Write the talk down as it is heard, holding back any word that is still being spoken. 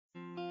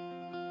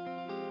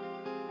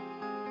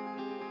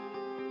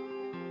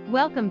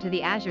Welcome to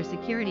the Azure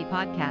Security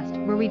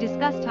Podcast, where we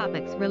discuss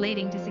topics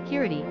relating to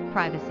security,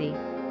 privacy,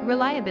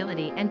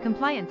 reliability, and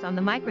compliance on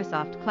the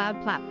Microsoft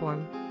Cloud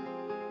Platform.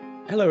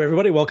 Hello,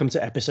 everybody. Welcome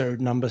to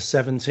episode number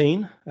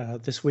 17.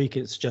 This week,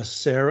 it's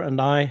just Sarah and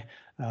I.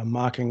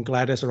 Mark and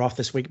Gladys are off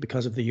this week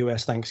because of the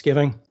US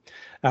Thanksgiving.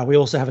 We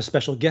also have a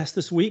special guest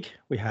this week.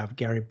 We have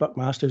Gary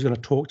Buckmaster, who's going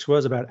to talk to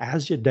us about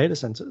Azure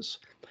Datacenters.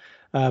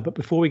 But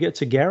before we get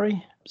to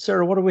Gary,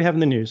 Sarah, what do we have in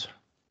the news?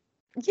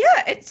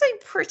 Yeah, it's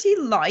a pretty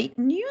light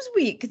news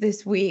week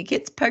this week.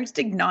 It's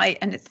post-Ignite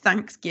and it's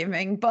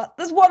Thanksgiving, but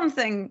there's one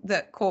thing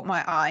that caught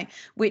my eye,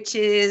 which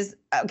is,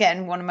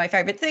 again, one of my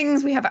favorite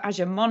things. We have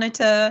Azure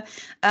Monitor,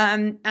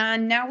 and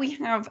now we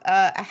have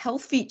a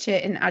health feature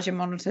in Azure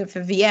Monitor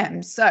for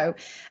VMs. So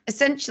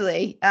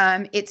essentially,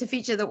 it's a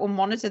feature that will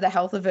monitor the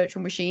health of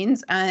virtual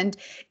machines. And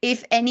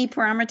if any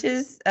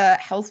parameters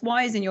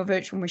health-wise in your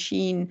virtual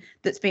machine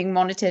that's being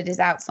monitored is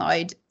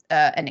outside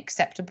an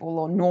acceptable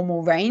or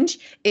normal range,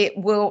 it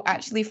will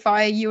actually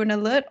fire you an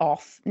alert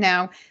off.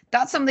 Now,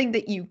 that's something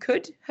that you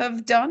could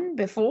have done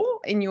before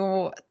in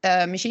your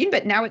machine,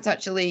 but now it's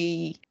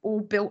actually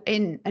all built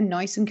in and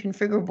nice and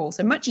configurable,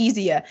 so much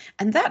easier.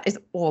 And that is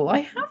all I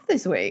have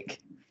this week.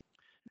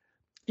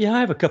 Yeah, I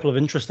have a couple of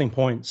interesting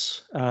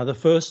points. The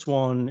first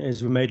one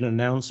is we made an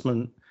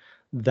announcement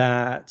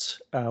that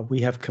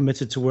we have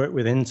committed to work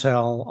with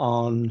Intel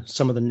on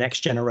some of the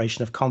next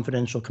generation of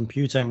confidential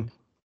computing.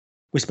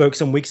 We spoke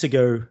some weeks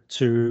ago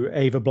to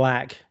Ava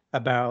Black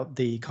about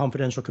the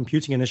confidential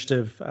computing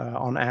initiative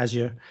on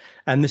Azure,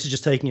 and this is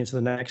just taking it to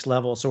the next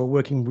level. So we're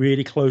working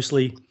really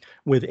closely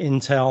with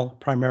Intel,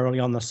 primarily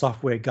on the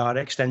software guard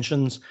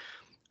extensions.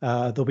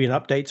 There'll be an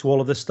update to all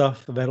of this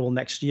stuff available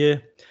next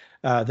year.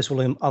 This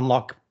will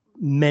unlock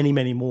many,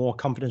 many more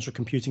confidential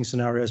computing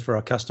scenarios for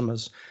our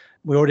customers.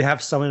 We already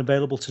have some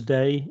available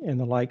today in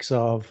the likes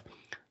of,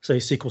 say,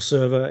 SQL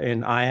Server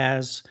in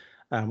IaaS.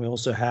 We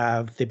also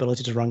have the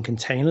ability to run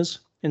containers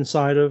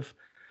inside of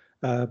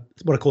what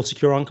are called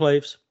secure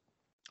enclaves.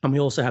 And we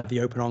also have the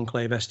Open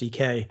Enclave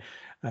SDK.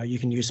 You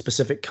can use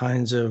specific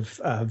kinds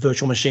of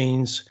virtual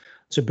machines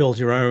to build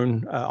your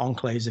own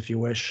enclaves if you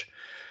wish.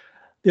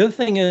 The other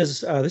thing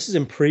is, this is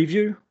in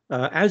preview.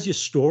 Azure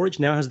Storage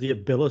now has the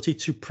ability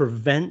to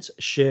prevent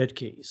shared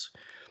keys.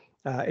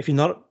 If you're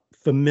not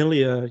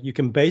familiar, you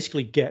can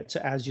basically get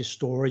to Azure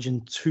Storage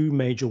in two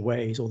major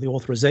ways, or the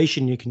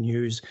authorization you can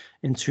use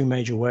in two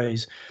major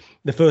ways.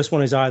 The first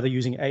one is either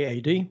using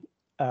AAD,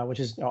 which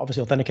is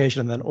obviously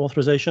authentication and then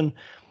authorization.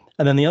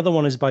 And then the other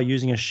one is by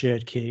using a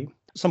shared key.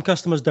 Some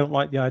customers don't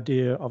like the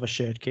idea of a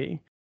shared key.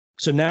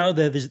 So now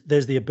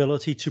there's the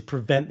ability to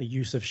prevent the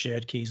use of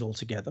shared keys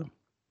altogether.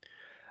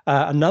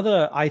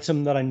 Another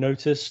item that I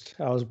noticed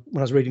when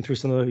I was reading through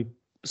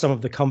some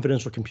of the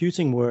confidential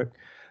computing work,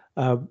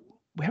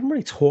 we haven't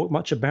really talked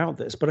much about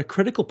this, but a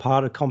critical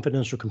part of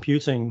confidential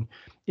computing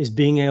is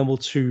being able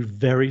to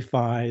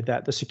verify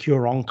that the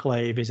secure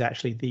enclave is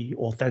actually the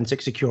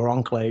authentic secure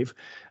enclave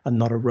and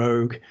not a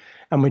rogue.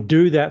 And we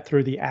do that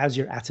through the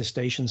Azure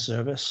Attestation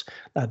service.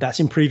 That's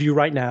in preview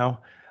right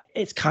now.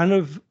 It's kind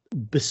of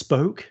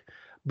bespoke,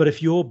 but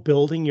if you're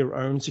building your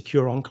own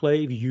secure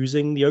enclave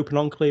using the Open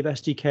Enclave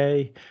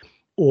SDK,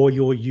 or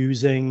you're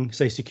using,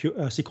 say,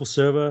 SQL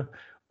Server,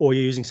 or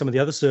you're using some of the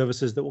other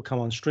services that will come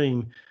on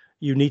stream,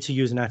 you need to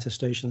use an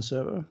attestation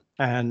server.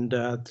 And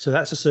so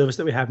that's a service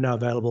that we have now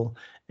available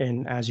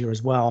in Azure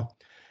as well.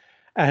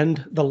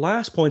 And the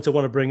last point I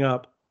want to bring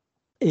up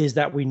is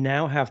that we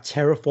now have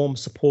Terraform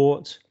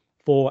support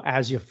for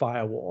Azure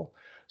Firewall.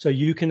 So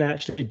you can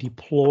actually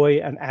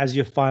deploy an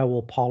Azure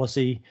Firewall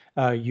policy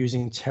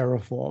using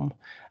Terraform.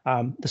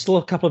 There's still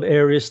a couple of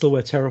areas still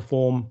where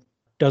Terraform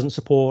doesn't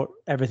support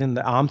everything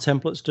that ARM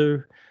templates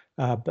do,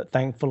 but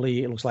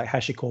thankfully it looks like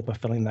HashiCorp are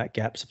filling that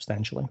gap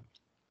substantially.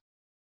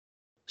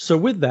 So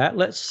with that,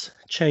 let's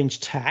change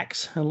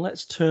tacks and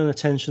let's turn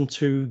attention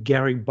to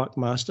Gary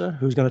Buckmaster,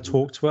 who's going to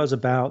talk to us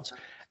about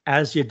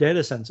Azure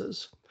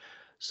Datacenters.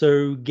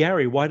 So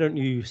Gary, why don't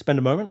you spend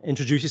a moment,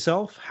 introduce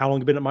yourself, how long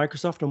you've been at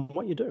Microsoft and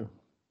what you do?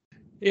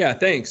 Yeah,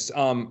 thanks.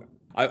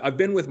 I've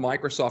been with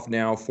Microsoft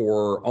now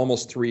for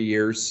almost 3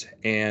 years,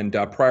 and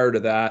prior to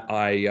that,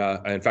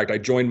 I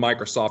joined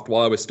Microsoft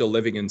while I was still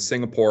living in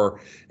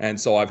Singapore, and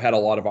so I've had a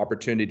lot of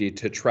opportunity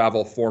to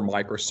travel for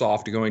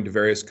Microsoft, going to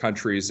various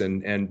countries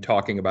and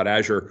talking about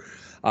Azure.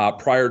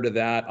 Prior to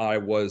that, I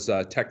was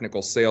a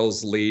technical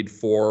sales lead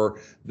for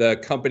the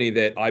company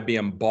that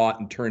IBM bought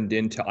and turned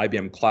into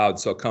IBM Cloud,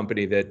 so a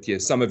company that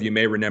some of you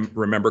may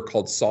remember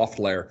called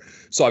SoftLayer.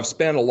 So I've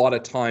spent a lot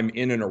of time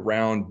in and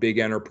around big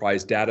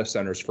enterprise data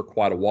centers for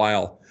quite a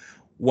while.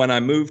 When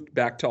I moved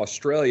back to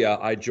Australia,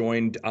 I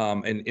joined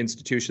an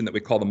institution that we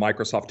call the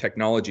Microsoft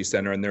Technology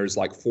Center, and there's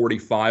like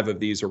 45 of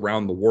these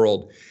around the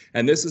world.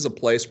 And this is a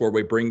place where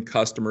we bring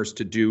customers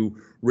to do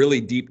really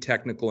deep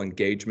technical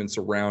engagements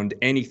around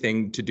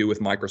anything to do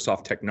with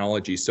Microsoft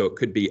technology. So it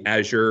could be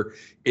Azure,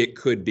 it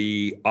could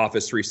be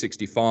Office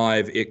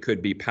 365, it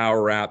could be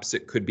Power Apps,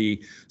 it could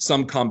be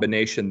some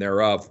combination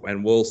thereof.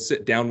 And we'll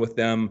sit down with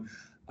them,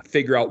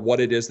 figure out what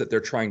it is that they're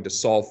trying to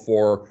solve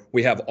for.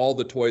 We have all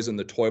the toys in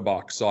the toy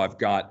box. So I've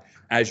got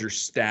Azure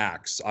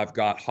Stacks, I've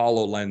got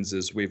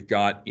HoloLenses, we've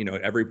got,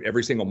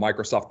 every single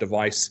Microsoft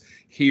device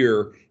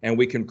here, and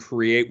we can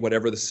create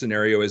whatever the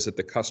scenario is that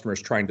the customer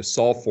is trying to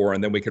solve for,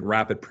 and then we can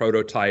rapid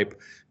prototype,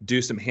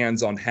 do some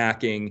hands-on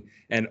hacking,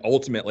 and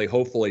ultimately,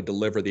 hopefully,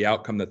 deliver the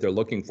outcome that they're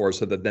looking for,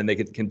 so that then they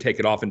can take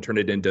it off and turn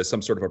it into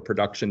some sort of a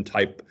production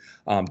type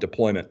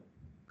deployment.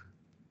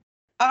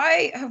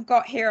 I have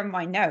got here in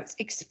my notes,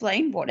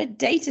 explain what a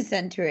data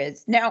center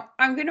is. Now,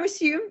 I'm going to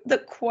assume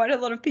that quite a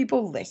lot of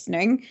people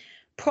listening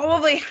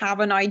probably have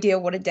an idea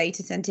what a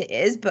data center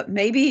is, but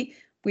maybe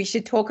we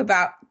should talk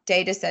about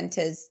data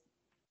centers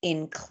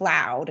in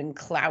cloud and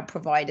cloud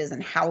providers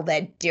and how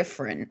they're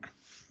different.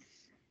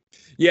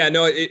 Yeah,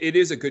 no, it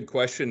is a good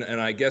question.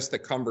 And I guess the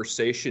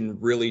conversation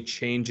really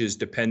changes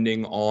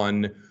depending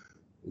on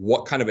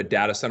what kind of a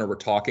data center we're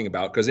talking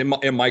about. Because in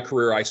my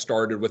career, I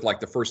started with, like,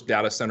 the first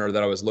data center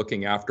that I was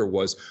looking after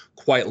was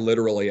quite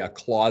literally a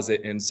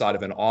closet inside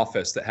of an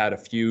office that had a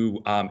few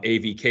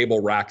AV cable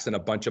racks and a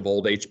bunch of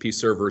old HP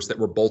servers that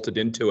were bolted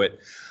into it.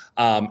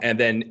 And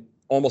then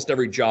almost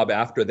every job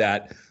after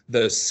that,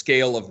 the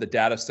scale of the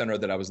data center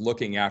that I was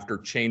looking after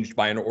changed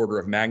by an order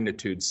of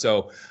magnitude.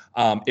 So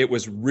it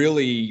was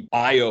really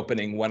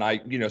eye-opening when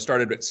I,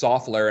 started at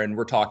SoftLayer, and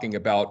we're talking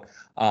about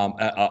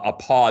a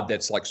pod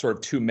that's like sort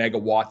of 2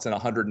 megawatts and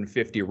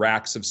 150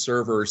 racks of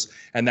servers,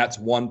 and that's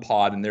one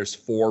pod, and there's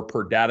 4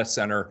 per data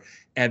center.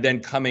 And then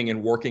coming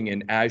and working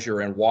in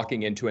Azure and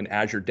walking into an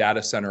Azure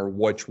data center,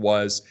 which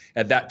was,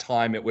 at that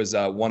time, it was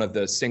one of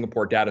the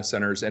Singapore data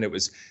centers, and it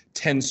was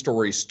 10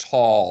 stories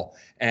tall,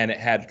 and it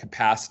had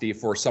capacity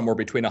for somewhere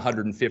between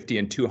 150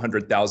 and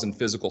 200,000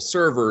 physical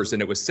servers,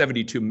 and it was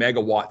 72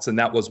 megawatts, and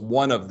that was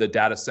one of the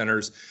data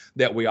centers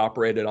that we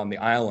operated on the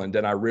island.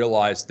 And I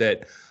realized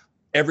that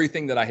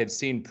everything that I had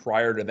seen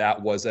prior to that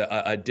was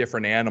a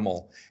different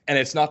animal. And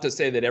it's not to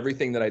say that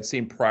everything that I'd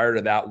seen prior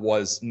to that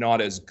was not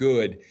as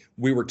good.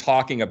 We were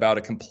talking about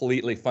a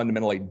completely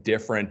fundamentally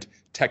different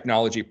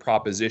technology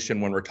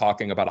proposition when we're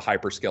talking about a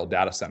hyperscale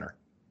data center.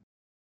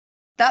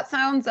 That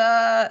sounds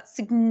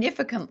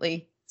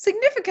significantly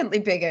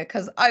bigger,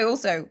 because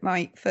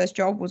my first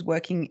job was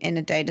working in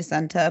a data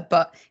center,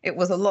 but it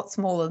was a lot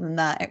smaller than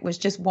that. It was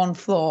just one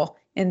floor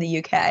in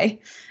the UK.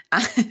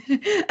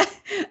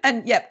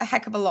 And a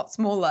heck of a lot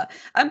smaller.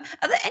 Are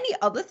there any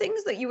other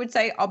things that you would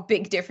say are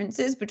big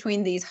differences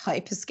between these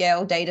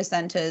hyperscale data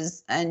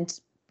centers and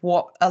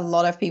what a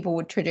lot of people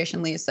would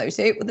traditionally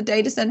associate with a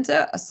data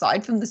center,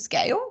 aside from the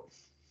scale?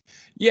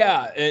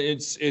 Yeah,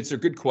 it's a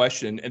good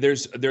question.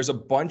 There's a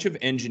bunch of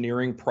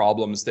engineering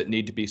problems that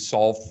need to be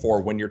solved for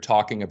when you're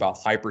talking about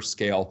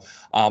hyperscale.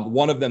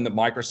 One of them that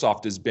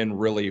Microsoft has been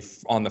really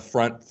on the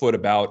front foot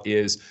about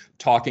is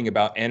talking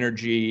about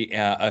energy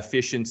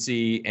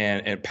efficiency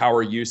and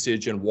power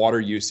usage and water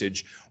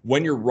usage.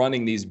 When you're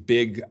running these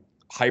big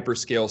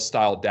hyperscale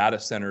style data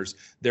centers,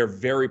 they're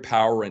very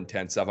power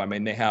intensive. I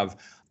mean,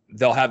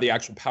 they'll have the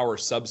actual power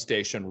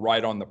substation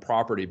right on the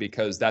property,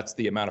 because that's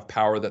the amount of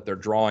power that they're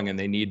drawing, and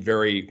they need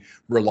very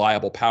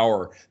reliable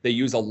power. They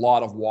use a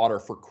lot of water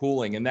for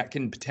cooling, and that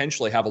can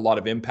potentially have a lot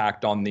of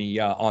impact on the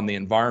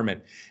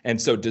environment.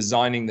 And so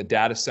designing the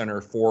data center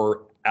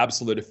for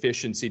absolute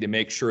efficiency to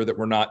make sure that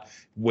we're not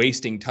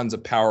wasting tons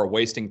of power,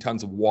 wasting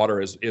tons of water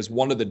is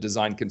one of the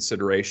design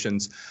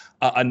considerations.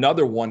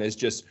 Another one is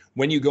just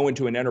when you go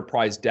into an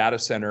enterprise data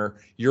center,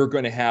 you're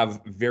going to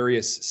have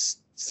various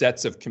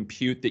sets of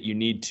compute that you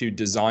need to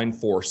design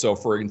for. So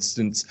for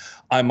instance,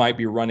 I might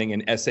be running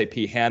an SAP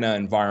HANA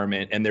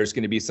environment, and there's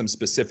going to be some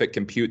specific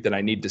compute that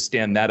I need to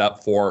stand that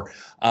up for.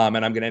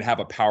 And I'm going to have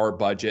a power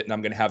budget, and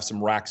I'm going to have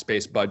some rack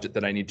space budget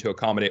that I need to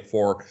accommodate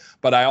for.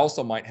 But I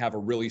also might have a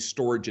really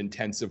storage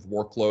intensive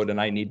workload, and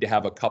I need to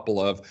have a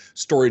couple of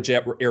storage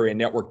area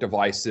network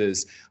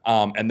devices,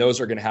 and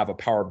those are going to have a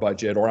power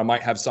budget. Or I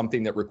might have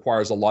something that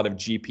requires a lot of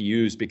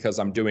GPUs because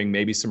I'm doing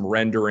maybe some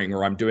rendering,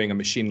 or I'm doing a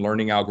machine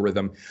learning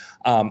algorithm.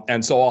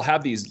 And so I'll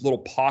have these little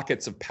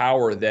pockets of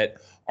power that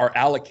are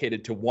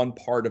allocated to one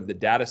part of the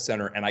data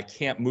center, and I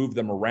can't move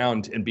them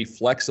around and be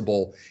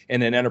flexible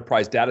in an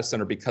enterprise data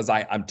center because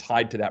I'm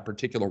tied to that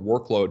particular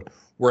workload.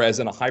 Whereas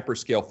in a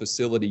hyperscale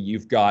facility,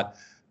 you've got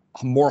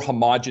more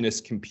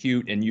homogeneous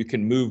compute, and you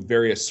can move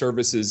various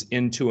services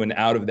into and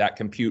out of that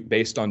compute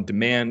based on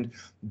demand,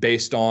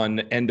 based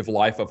on end of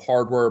life of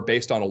hardware,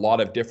 based on a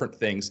lot of different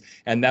things.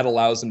 And that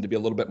allows them to be a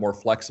little bit more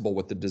flexible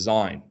with the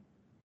design.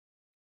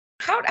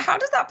 How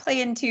does that play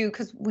into,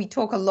 because we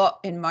talk a lot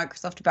in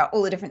Microsoft about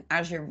all the different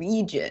Azure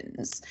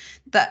regions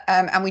that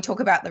and we talk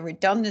about the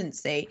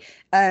redundancy,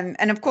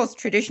 and of course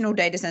traditional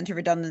data center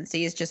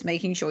redundancy is just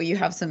making sure you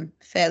have some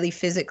fairly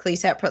physically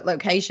separate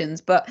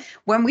locations. But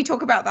when we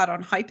talk about that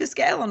on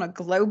hyperscale on a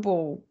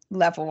global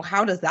level,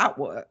 how does that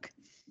work?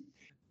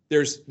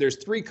 There's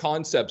 3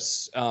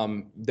 concepts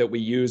that we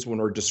use when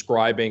we're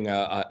describing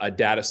a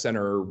data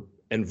center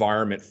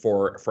environment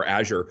for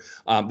Azure.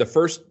 The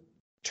first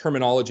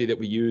terminology that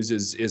we use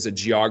is a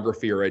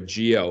geography or a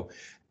geo.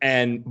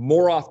 And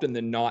more often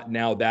than not,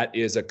 now that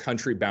is a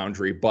country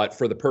boundary. But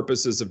for the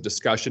purposes of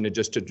discussion and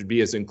just to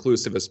be as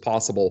inclusive as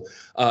possible,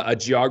 a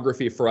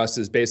geography for us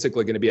is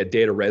basically going to be a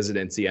data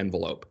residency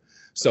envelope.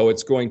 So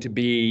it's going to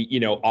be,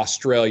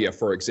 Australia,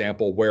 for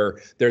example, where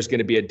there's going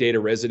to be a data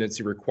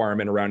residency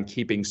requirement around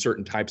keeping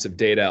certain types of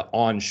data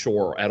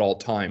onshore at all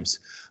times.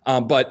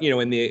 But,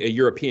 in the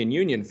European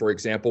Union, for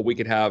example, we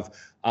could have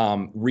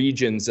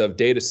regions of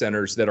data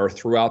centers that are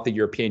throughout the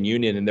European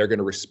Union, and they're going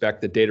to respect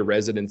the data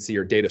residency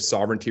or data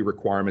sovereignty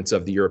requirements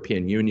of the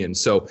European Union.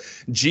 So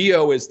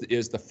Geo is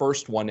the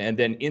first one. And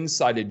then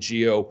inside of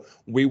Geo,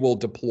 we will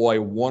deploy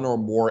one or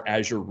more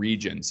Azure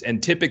regions.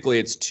 And typically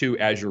it's 2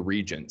 Azure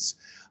regions.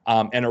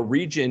 And a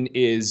region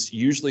is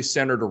usually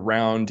centered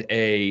around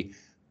a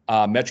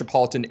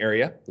metropolitan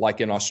area.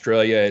 Like in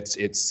Australia,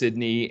 it's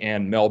Sydney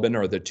and Melbourne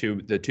are the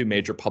two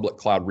major public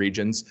cloud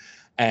regions.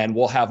 And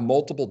we'll have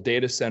multiple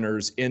data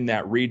centers in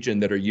that region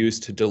that are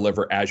used to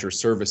deliver Azure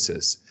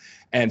services.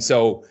 And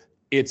so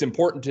it's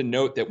important to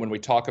note that when we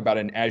talk about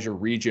an Azure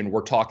region,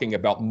 we're talking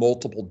about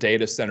multiple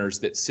data centers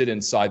that sit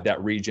inside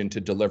that region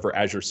to deliver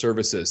Azure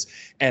services.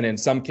 And in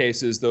some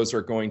cases, those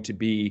are going to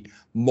be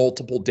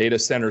multiple data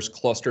centers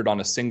clustered on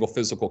a single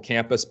physical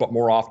campus, but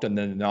more often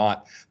than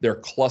not, they're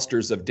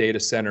clusters of data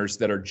centers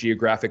that are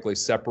geographically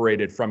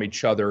separated from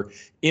each other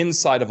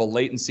inside of a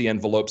latency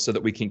envelope so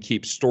that we can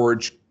keep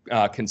storage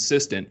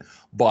consistent,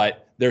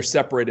 but they're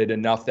separated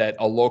enough that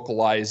a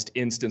localized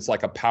instance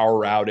like a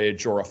power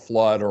outage or a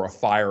flood or a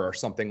fire or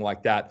something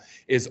like that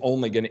is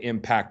only going to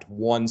impact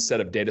one set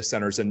of data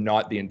centers and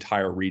not the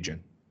entire region.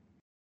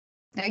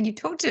 Now you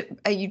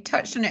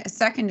touched on it a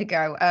second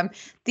ago.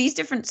 These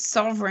different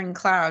sovereign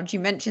clouds, you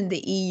mentioned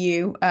the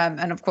EU,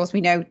 and of course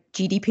we know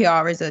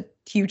GDPR is a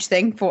huge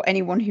thing for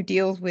anyone who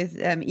deals with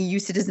EU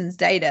citizens'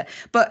 data.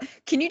 But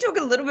can you talk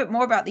a little bit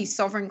more about these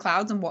sovereign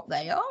clouds and what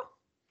they are?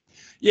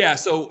 Yeah,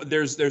 so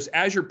there's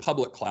Azure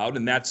Public Cloud,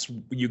 and that's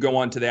you go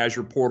onto the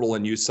Azure portal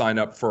and you sign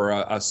up for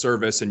a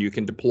service, and you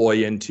can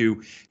deploy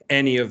into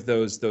any of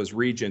those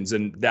regions.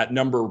 And that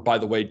number, by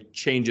the way,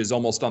 changes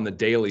almost on the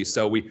daily.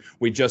 So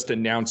we just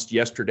announced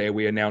yesterday,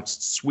 we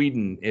announced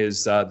Sweden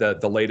is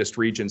the latest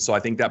region. So I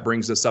think that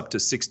brings us up to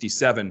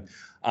 67.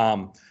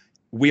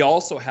 We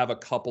also have a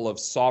couple of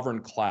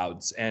sovereign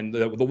clouds, and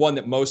the one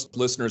that most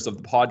listeners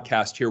of the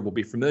podcast here will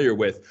be familiar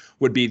with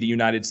would be the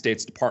United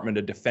States Department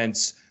of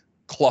Defense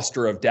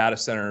cluster of data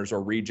centers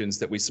or regions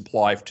that we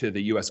supply to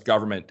the U.S.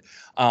 government.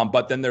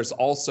 But then there's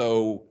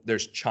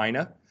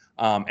China.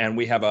 And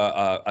we have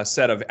a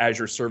set of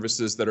Azure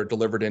services that are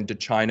delivered into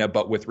China,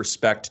 but with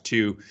respect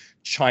to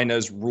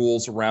China's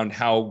rules around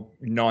how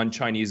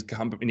non-Chinese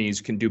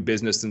companies can do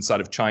business inside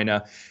of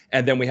China.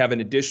 And then we have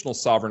an additional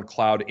sovereign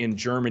cloud in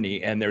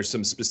Germany, and there's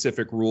some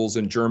specific rules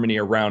in Germany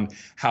around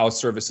how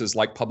services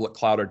like public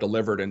cloud are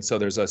delivered. And so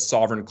there's a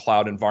sovereign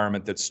cloud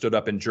environment that stood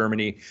up in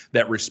Germany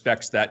that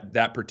respects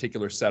that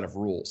particular set of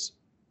rules.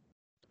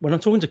 When I'm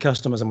talking to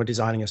customers and we're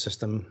designing a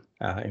system,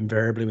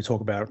 invariably we talk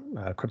about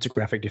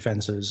cryptographic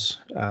defenses,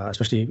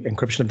 especially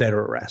encryption of data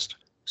at rest.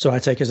 So I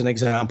take as an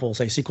example,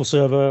 say SQL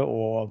Server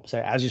or say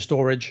Azure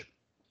Storage,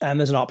 and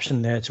there's an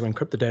option there to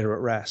encrypt the data at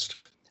rest.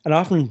 And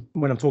often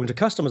when I'm talking to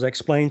customers, I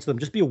explain to them,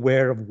 just be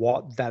aware of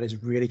what that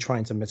is really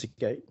trying to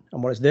mitigate.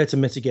 And what it's there to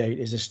mitigate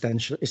is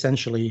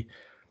essentially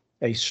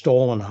a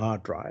stolen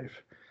hard drive.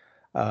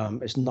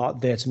 It's not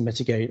there to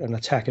mitigate an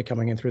attacker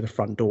coming in through the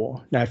front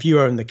door. Now, if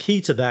you own the key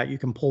to that, you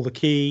can pull the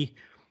key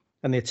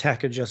and the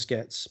attacker just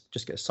gets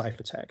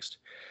ciphertext.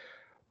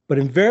 But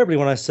invariably,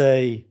 when I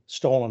say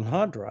stolen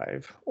hard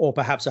drive, or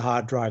perhaps a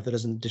hard drive that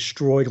isn't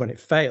destroyed when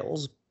it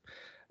fails,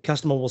 a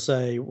customer will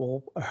say,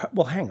 well,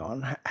 hang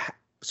on.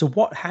 So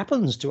what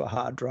happens to a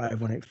hard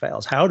drive when it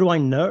fails? How do I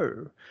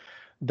know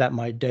that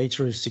my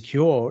data is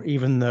secure,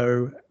 even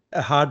though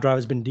a hard drive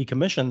has been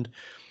decommissioned?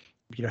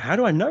 How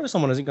do I know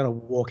someone isn't going to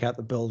walk out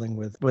the building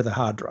with a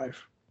hard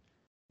drive?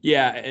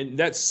 Yeah, and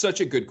that's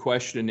such a good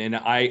question. And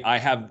I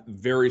have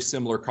very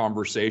similar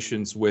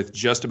conversations with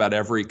just about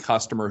every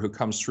customer who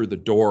comes through the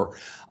door.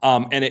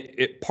 And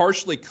it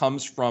partially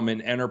comes from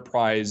an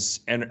enterprise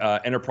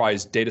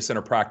data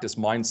center practice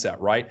mindset,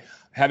 right?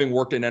 Having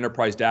worked in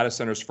enterprise data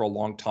centers for a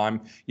long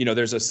time,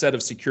 there's a set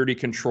of security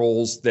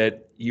controls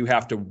that you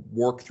have to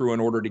work through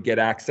in order to get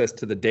access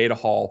to the data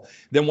hall.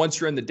 Then once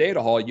you're in the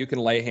data hall, you can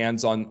lay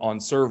hands on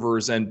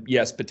servers, and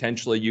yes,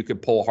 potentially you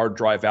could pull a hard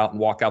drive out and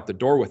walk out the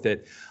door with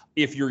it.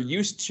 If you're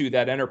used to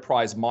that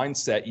enterprise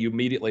mindset, you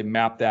immediately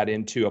map that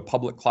into a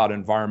public cloud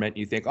environment.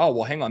 You think, oh,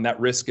 well, hang on, that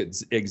risk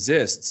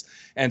exists.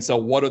 And so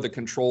what are the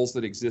controls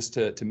that exist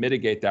to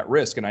mitigate that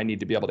risk? And I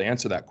need to be able to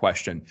answer that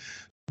question.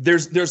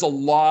 There's a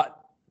lot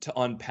to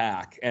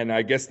unpack. And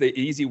I guess the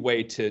easy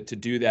way to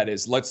do that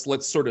is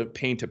let's sort of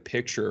paint a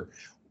picture.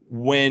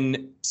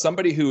 When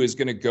somebody who is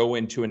going to go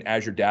into an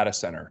Azure data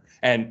center,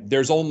 and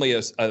there's only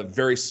a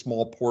very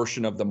small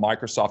portion of the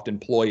Microsoft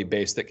employee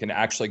base that can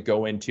actually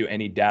go into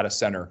any data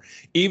center,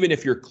 even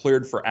if you're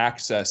cleared for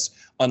access,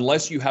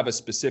 unless you have a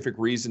specific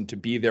reason to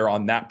be there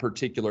on that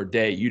particular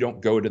day, you don't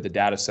go to the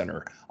data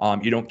center.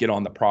 You don't get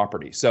on the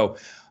property. So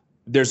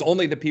there's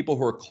only the people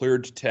who are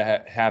cleared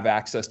to have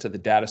access to the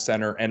data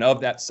center. And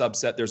of that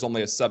subset, there's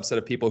only a subset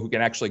of people who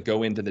can actually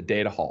go into the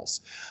data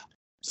halls.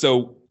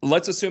 So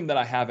let's assume that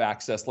I have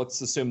access.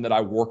 Let's assume that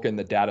I work in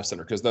the data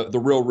center, because the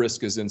real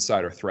risk is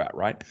insider threat,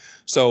 right?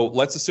 So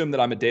let's assume that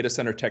I'm a data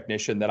center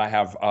technician, that I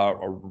have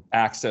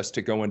access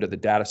to go into the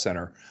data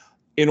center.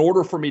 In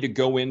order for me to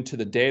go into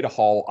the data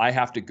hall, I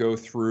have to go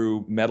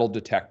through metal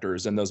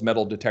detectors, and those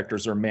metal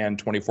detectors are manned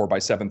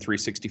 24/7,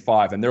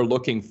 365, and they're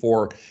looking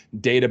for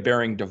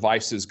data-bearing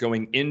devices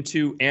going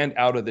into and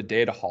out of the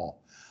data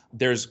hall.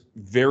 There's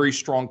very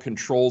strong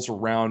controls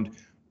around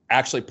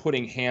actually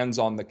putting hands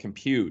on the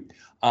compute.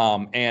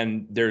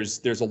 And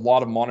there's a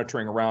lot of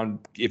monitoring around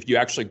if you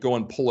actually go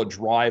and pull a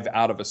drive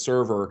out of a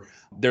server,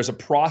 there's a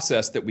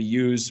process that we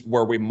use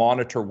where we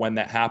monitor when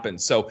that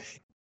happens. So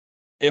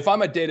if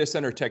I'm a data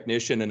center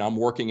technician and I'm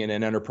working in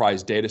an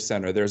enterprise data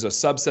center, there's a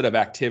subset of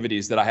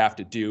activities that I have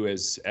to do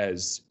as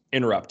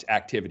interrupt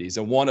activities.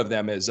 And one of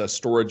them is a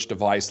storage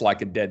device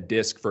like a dead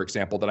disk, for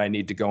example, that I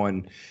need to go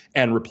in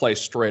and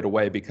replace straight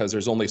away because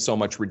there's only so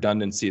much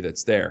redundancy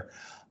that's there.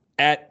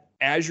 At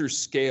Azure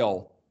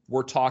scale,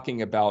 we're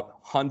talking about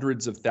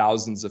hundreds of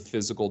thousands of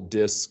physical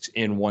disks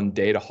in one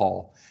data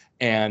hall.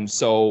 And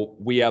so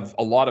we have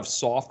a lot of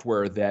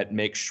software that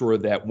makes sure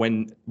that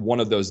when one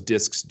of those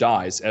disks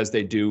dies, as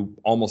they do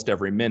almost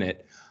every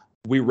minute,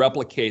 we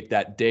replicate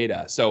that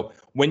data. So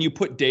when you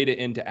put data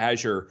into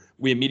Azure,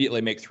 we immediately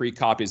make 3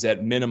 copies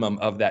at minimum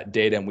of that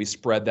data, and we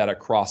spread that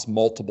across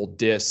multiple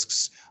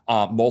disks,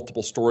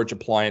 multiple storage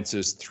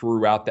appliances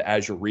throughout the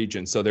Azure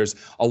region. So there's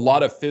a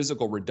lot of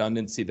physical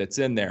redundancy that's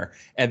in there,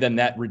 and then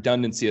that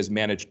redundancy is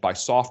managed by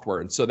software.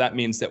 And so that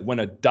means that when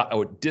a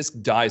disk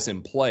dies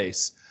in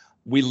place,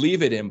 we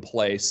leave it in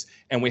place,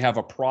 and we have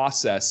a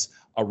process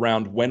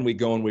around when we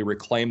go and we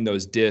reclaim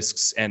those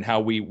disks and how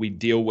we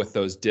deal with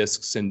those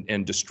disks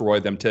and destroy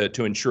them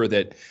to ensure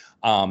that,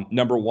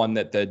 number one,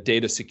 that the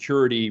data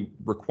security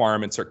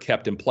requirements are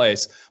kept in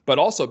place, but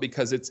also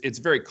because it's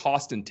very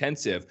cost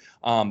intensive.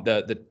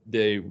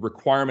 The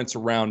requirements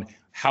around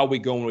how we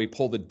go and we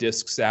pull the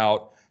disks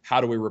out, how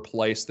do we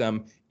replace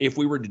them? If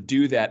we were to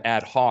do that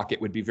ad hoc,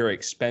 it would be very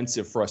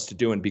expensive for us to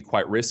do and be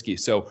quite risky.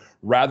 So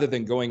rather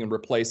than going and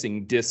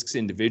replacing disks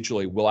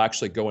individually, we'll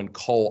actually go and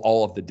cull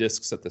all of the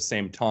disks at the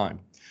same time.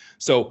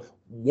 So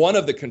one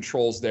of the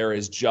controls there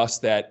is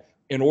just that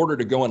in order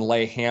to go and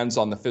lay hands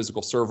on the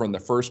physical server in the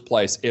first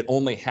place, it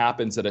only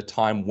happens at a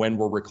time when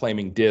we're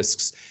reclaiming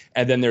disks.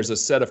 And then there's a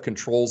set of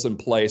controls in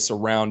place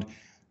around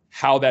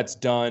how that's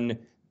done,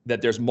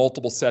 that there's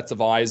multiple sets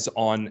of eyes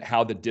on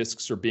how the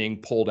disks are being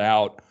pulled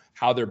out,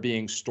 how they're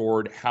being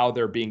stored, how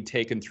they're being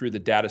taken through the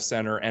data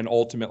center, and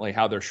ultimately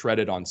how they're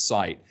shredded on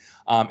site.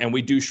 And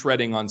we do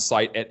shredding on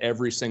site at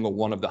every single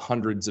one of the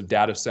hundreds of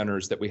data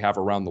centers that we have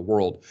around the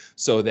world,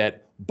 so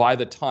that by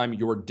the time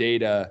your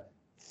data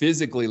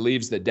physically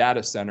leaves the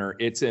data center,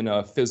 it's in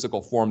a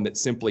physical form that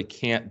simply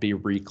can't be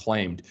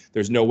reclaimed.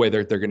 There's no way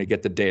they're going to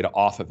get the data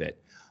off of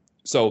it.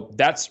 So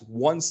that's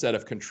one set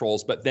of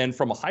controls. But then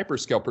from a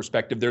hyperscale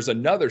perspective, there's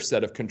another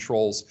set of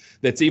controls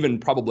that's even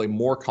probably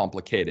more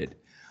complicated.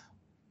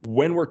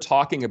 When we're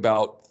talking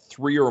about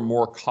 3 or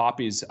more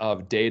copies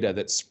of data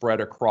that's spread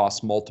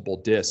across multiple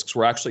disks,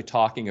 we're actually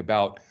talking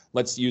about,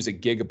 let's use a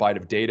gigabyte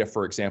of data,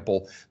 for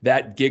example.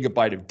 That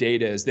gigabyte of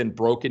data is then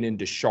broken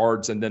into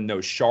shards, and then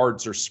those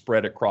shards are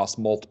spread across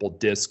multiple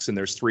disks, and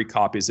there's 3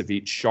 copies of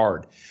each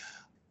shard.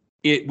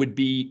 It would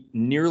be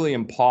nearly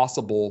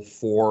impossible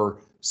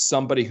for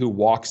somebody who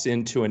walks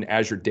into an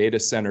Azure data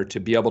center to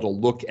be able to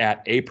look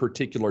at a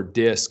particular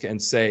disk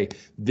and say,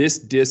 this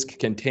disk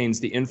contains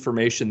the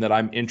information that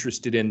I'm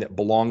interested in that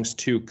belongs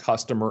to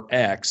customer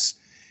X.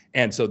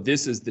 And so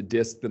this is the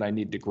disk that I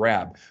need to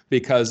grab,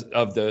 because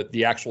of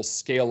the actual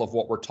scale of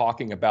what we're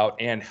talking about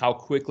and how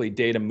quickly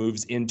data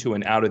moves into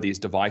and out of these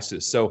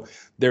devices. So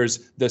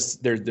there's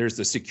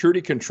the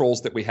security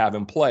controls that we have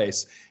in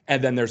place,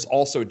 and then there's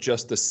also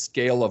just the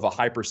scale of a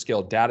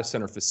hyperscale data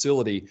center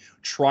facility.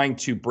 Trying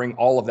to bring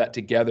all of that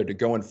together to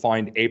go and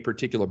find a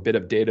particular bit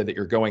of data that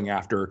you're going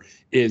after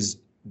is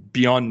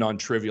beyond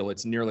non-trivial.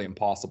 It's nearly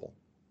impossible.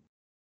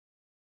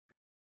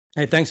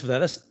 Hey, thanks for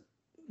that.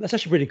 That's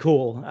actually pretty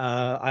cool.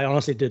 I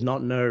honestly did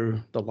not know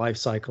the life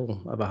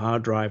cycle of a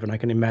hard drive, and I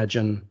can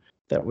imagine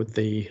that with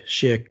the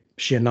sheer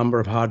number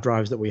of hard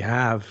drives that we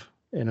have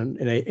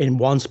in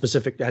one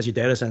specific Azure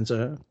data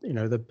center,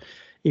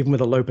 even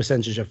with a low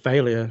percentage of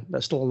failure,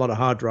 that's still a lot of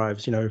hard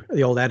drives.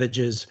 The old adage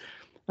is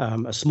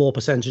a small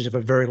percentage of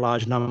a very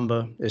large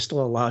number is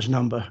still a large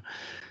number.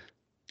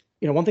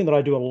 One thing that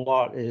I do a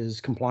lot is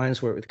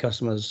compliance work with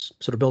customers,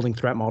 sort of building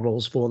threat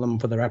models for them,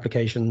 for their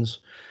applications,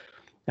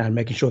 and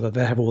making sure that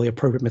they have all the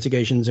appropriate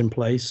mitigations in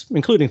place,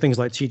 including things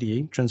like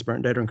TDE,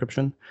 transparent data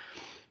encryption.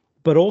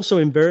 But also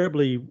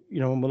invariably,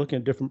 when we're looking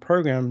at different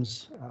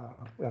programs,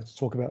 we have to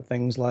talk about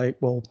things like,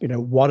 well,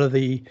 what are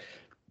the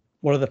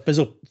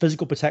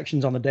physical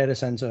protections on the data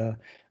center?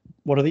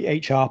 What are the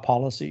HR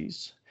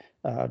policies?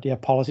 Do you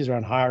have policies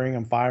around hiring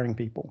and firing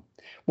people?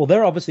 Well,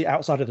 they're obviously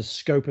outside of the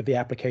scope of the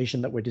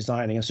application that we're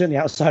designing, and certainly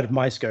outside of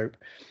my scope.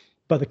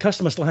 but the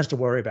customer still has to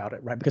worry about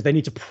it, right? Because they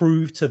need to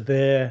prove to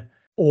their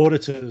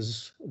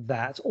auditors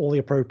that all the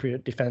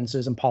appropriate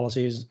defenses and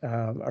policies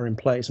are in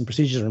place and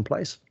procedures are in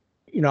place.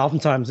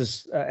 Oftentimes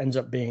this ends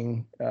up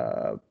being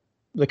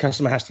the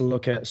customer has to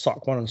look at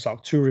SOC 1 and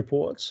SOC 2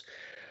 reports.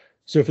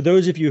 So for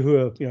those of you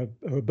who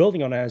are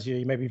building on Azure,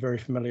 you may be very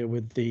familiar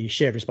with the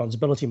shared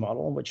responsibility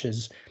model, which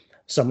is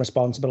some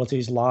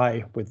responsibilities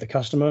lie with the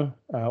customer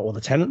or the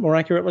tenant, more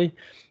accurately,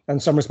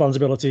 and some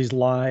responsibilities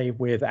lie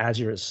with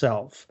Azure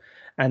itself.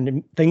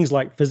 And things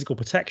like physical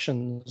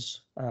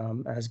protections,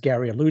 as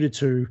Gary alluded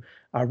to,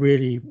 are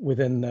really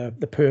within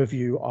the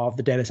purview of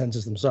the data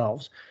centers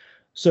themselves.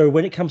 So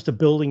when it comes to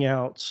building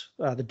out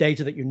the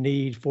data that you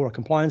need for a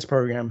compliance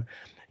program,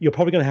 you're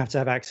probably going to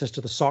have access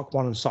to the SOC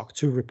 1 and SOC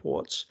 2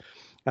 reports.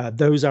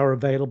 Those are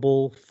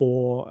available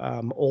for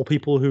all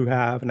people who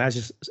have an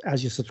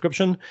Azure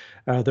subscription.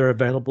 They're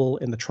available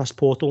in the Trust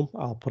Portal.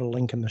 I'll put a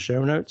link in the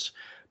show notes.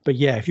 But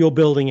yeah, if you're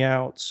building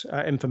out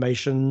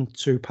information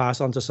to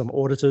pass on to some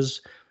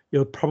auditors,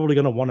 you're probably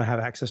going to want to have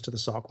access to the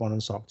SOC 1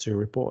 and SOC 2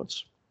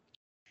 reports.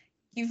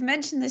 You've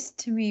mentioned this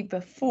to me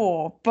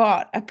before,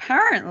 but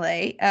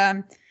apparently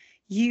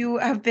you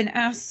have been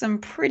asked some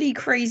pretty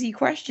crazy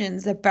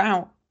questions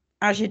about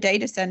Azure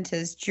data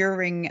centers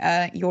during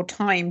your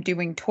time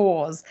doing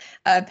tours.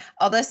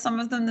 Are there some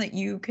of them that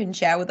you can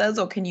share with us,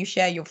 or can you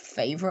share your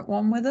favorite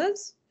one with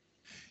us?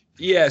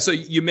 Yeah, so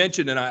you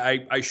mentioned, and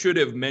I should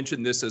have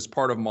mentioned this as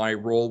part of my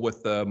role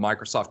with the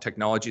Microsoft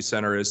Technology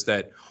Center, is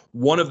that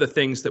one of the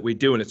things that we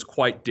do, and it's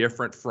quite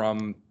different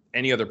from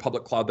any other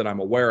public cloud that I'm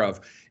aware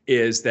of,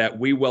 is that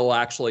we will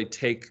actually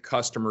take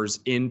customers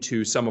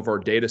into some of our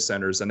data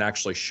centers and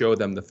actually show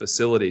them the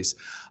facilities.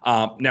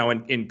 Now,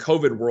 in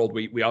COVID world,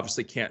 we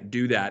obviously can't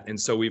do that. And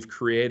so we've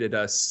created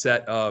a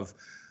set of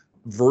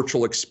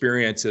virtual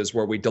experiences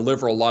where we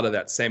deliver a lot of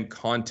that same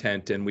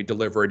content, and we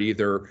deliver it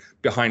either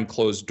behind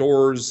closed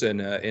doors in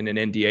an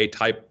NDA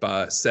type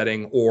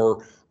setting,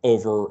 or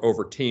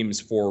over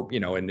Teams for,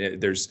 and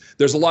there's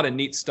a lot of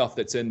neat stuff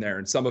that's in there.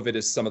 And some of it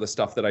is some of the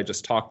stuff that I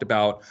just talked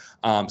about.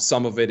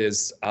 Some of it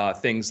is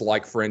things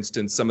like, for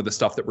instance, some of the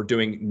stuff that we're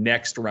doing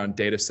next around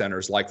data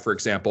centers. Like, for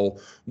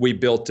example, we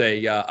built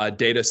a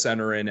data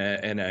center in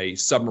a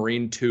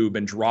submarine tube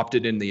and dropped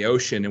it in the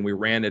ocean, and we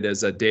ran it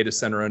as a data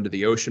center under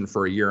the ocean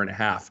for a year and a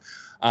half.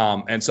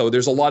 And so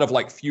there's a lot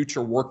of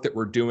future work that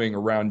we're doing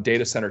around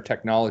data center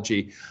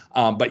technology.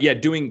 But yeah,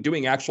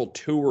 doing actual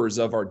tours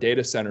of our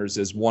data centers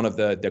is one of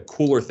the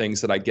cooler things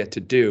that I get to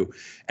do.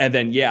 And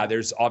then, yeah,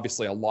 there's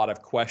obviously a lot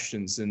of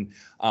questions. And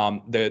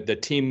the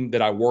team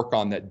that I work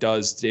on that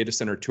does data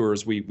center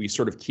tours, we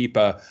sort of keep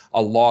a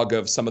log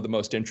of some of the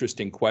most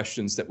interesting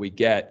questions that we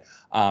get.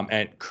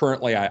 And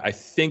currently, I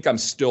think I'm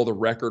still the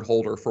record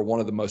holder for one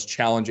of the most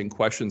challenging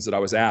questions that I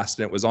was asked.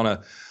 And it was on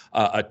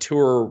a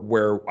tour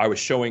where I was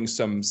showing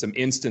some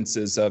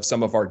instances of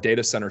some of our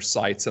data center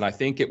sites. And I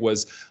think it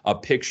was a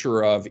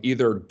picture of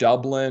either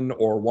Dublin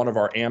or one of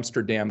our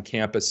Amsterdam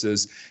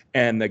campuses.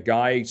 And the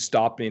guy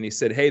stopped me and he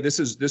said, "Hey, this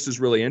is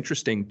really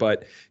interesting,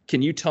 but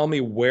can you tell me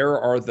where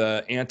are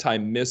the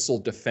anti-missile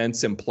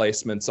defense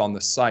emplacements on the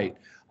site?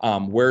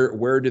 Where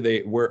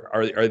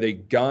are they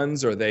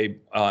guns? Are they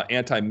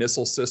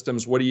anti-missile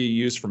systems? What do you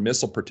use for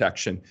missile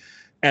protection?"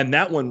 And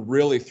that one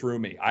really threw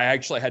me. I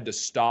actually had to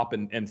stop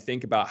and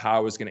think about how I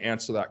was going to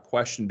answer that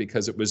question,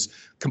 because it was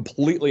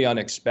completely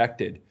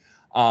unexpected.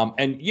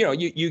 And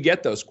you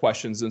get those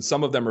questions, and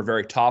some of them are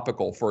very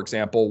topical. For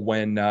example,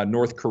 when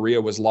North Korea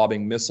was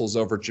lobbing missiles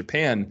over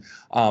Japan,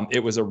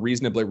 it was a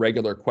reasonably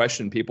regular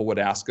question. People would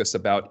ask us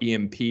about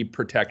EMP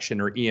protection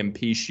or EMP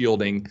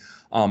shielding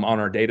on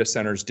our data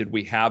centers. Did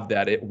we have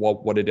that?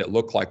 What did it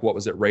look like? What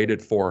was it rated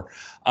for?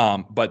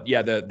 But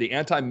yeah, the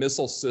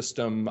anti-missile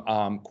system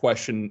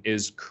question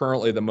is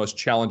currently the most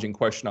challenging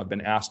question I've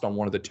been asked on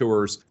one of the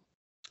tours.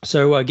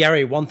 So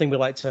Gary, one thing we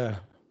like to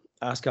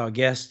ask our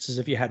guests is,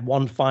 if you had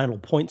one final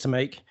point to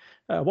make,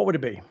 what would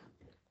it be?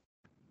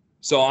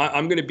 So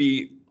I'm going to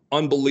be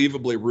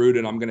unbelievably rude,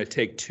 and I'm going to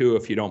take two,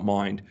 if you don't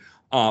mind.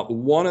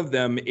 One of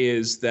them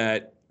is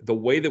that the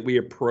way that we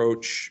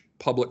approach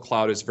public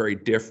cloud is very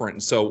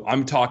different. So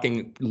I'm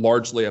talking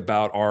largely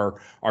about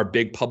our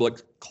big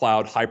public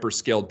cloud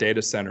hyperscale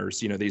data centers,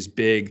 these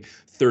big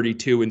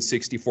 32 and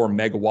 64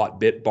 megawatt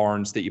bit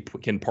barns that you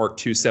can park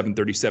 2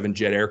 737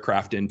 jet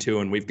aircraft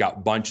into, and we've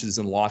got bunches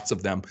and lots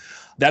of them.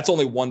 That's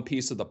only one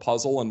piece of the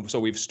puzzle, and so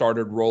we've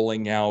started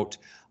rolling out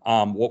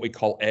what we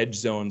call edge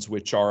zones,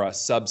 which are a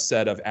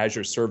subset of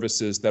Azure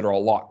services that are a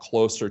lot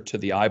closer to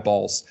the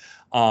eyeballs.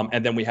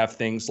 And then we have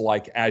things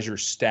like Azure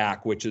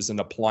Stack, which is an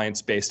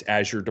appliance-based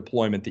Azure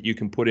deployment that you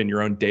can put in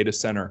your own data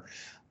center.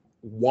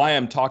 Why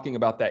I'm talking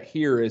about that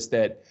here is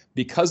that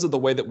because of the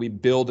way that we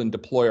build and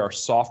deploy our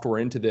software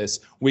into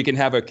this, we can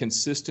have a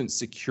consistent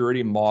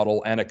security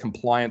model and a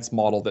compliance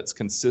model that's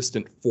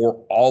consistent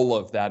for all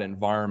of that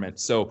environment.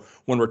 So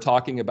when we're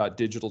talking about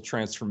digital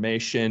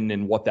transformation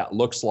and what that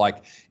looks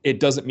like, it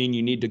doesn't mean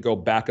you need to go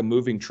back a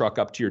moving truck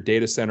up to your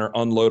data center,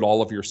 unload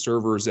all of your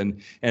servers and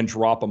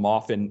drop them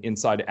off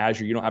inside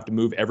Azure. You don't have to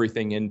move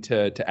everything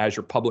into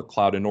Azure public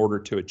cloud in order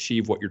to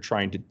achieve what you're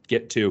trying to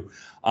get to.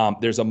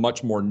 There's a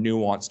much more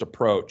nuanced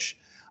approach.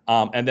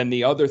 And then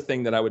the other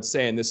thing that I would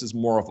say, and this is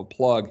more of a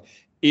plug,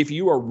 if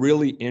you are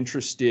really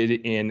interested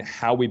in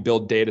how we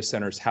build data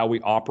centers, how we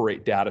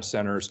operate data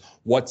centers,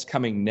 what's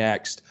coming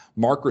next,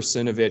 Mark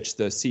Rusinovich,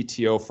 the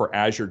CTO for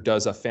Azure,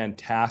 does a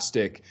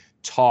fantastic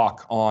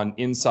talk on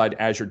inside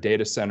Azure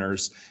data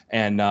centers,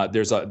 and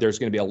there's going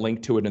to be a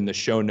link to it in the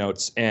show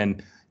notes.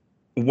 And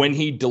when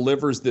he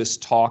delivers this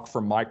talk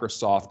from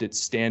Microsoft, it's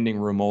standing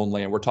room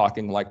only, and we're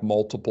talking like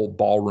multiple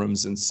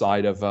ballrooms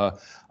inside of a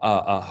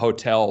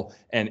hotel,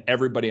 and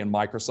everybody in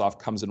Microsoft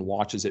comes and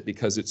watches it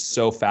because it's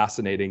so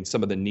fascinating.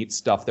 Some of the neat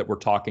stuff that we're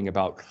talking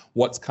about,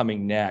 what's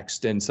coming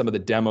next, and some of the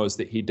demos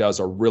that he does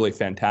are really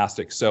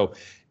fantastic. So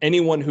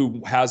anyone who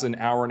has an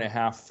hour and a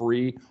half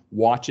free,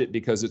 watch it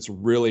because it's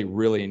really,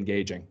 really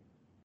engaging.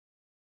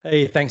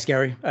 Hey, thanks,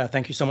 Gary.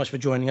 Thank you so much for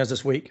joining us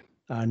this week.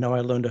 I know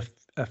I learned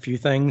a few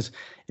things.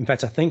 In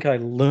fact, I think I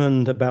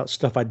learned about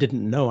stuff I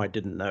didn't know.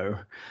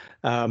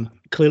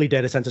 Clearly,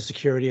 data center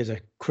security is a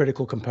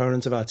critical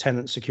component of our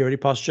tenant security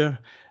posture,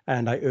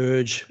 and I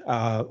urge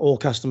all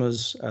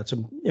customers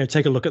to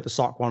take a look at the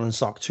SOC 1 and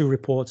SOC 2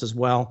 reports as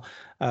well,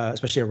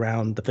 especially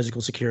around the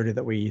physical security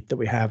that we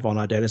have on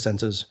our data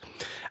centers.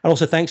 And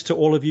also, thanks to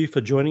all of you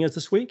for joining us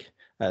this week.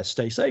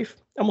 Stay safe,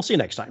 and we'll see you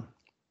next time.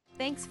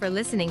 Thanks for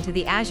listening to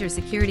the Azure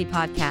Security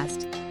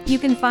Podcast. You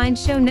can find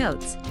show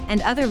notes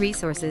and other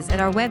resources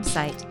at our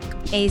website,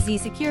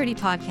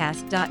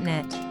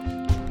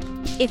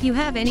 azsecuritypodcast.net. If you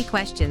have any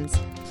questions,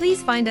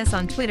 please find us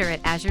on Twitter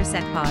at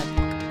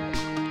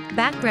AzureSecPod.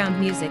 Background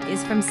music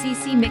is from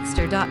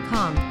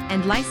ccmixter.com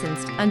and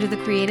licensed under the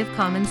Creative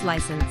Commons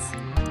license.